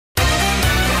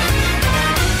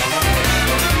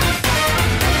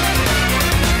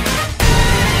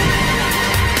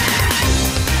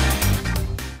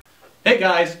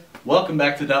guys, welcome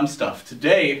back to Dumbstuff.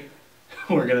 Today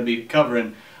we're going to be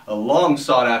covering a long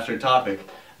sought after topic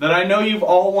that I know you've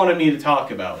all wanted me to talk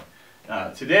about.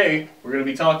 Today we're going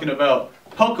to be talking about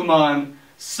Pokemon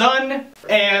Sun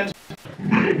and...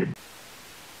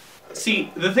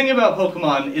 See, the thing about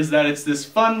Pokemon is that it's this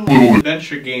fun little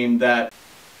adventure game that...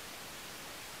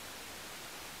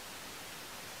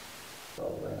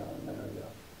 Oh, right on, there we go.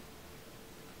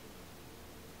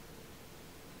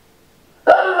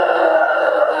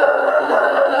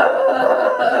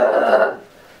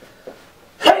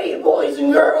 Hey boys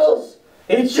and girls,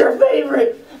 it's your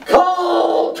favorite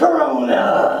Call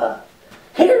Corona!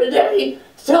 Here today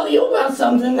to tell you about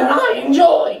something that I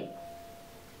enjoy.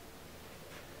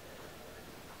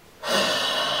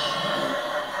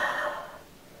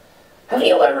 Have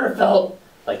you ever felt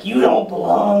like you don't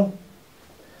belong?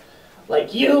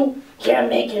 Like you can't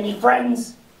make any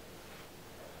friends?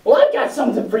 Well, I got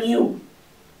something for you.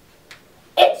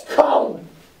 It's called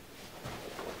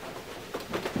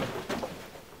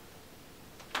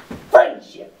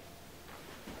friendship.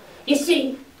 You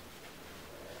see,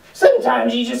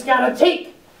 sometimes you just gotta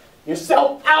take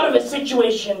yourself out of a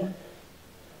situation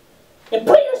and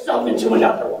put yourself into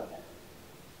another one.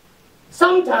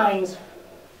 Sometimes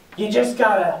you just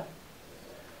gotta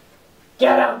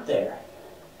get out there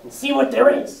and see what there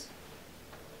is.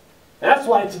 That's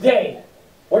why today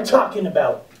we're talking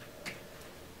about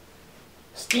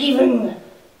Steven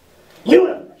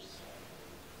Universe.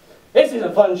 This is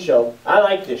a fun show. I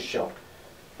like this show.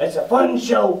 It's a fun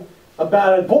show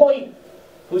about a boy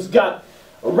who's got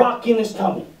a rock in his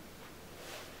tummy.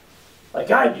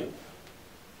 Like I do.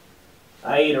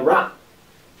 I ate a rock.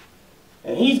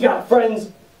 And he's got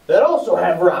friends that also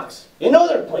have rocks in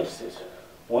other places.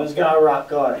 One's got a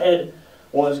rock on her head,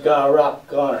 one's got a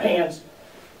rock on her hands,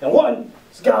 and one's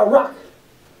got a rock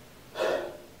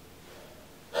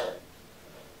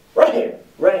right here,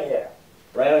 right there,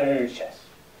 right under your chest.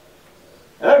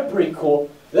 They're pretty cool.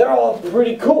 They're all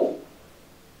pretty cool.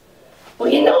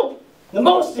 But you know, the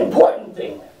most important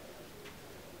thing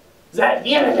is that at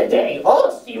the end of the day, all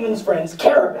of Steven's friends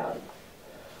care about him.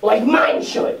 Like mine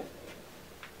should.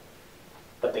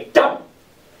 But they don't.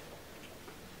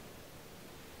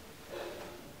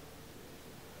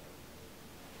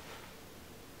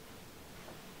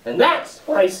 And that's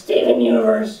why Steven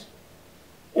Universe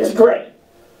is great.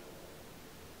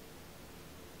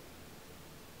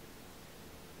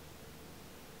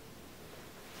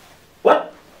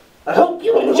 Well, I hope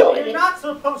you enjoyed it. You're not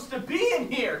supposed to be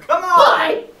in here! Come on!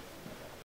 Bye!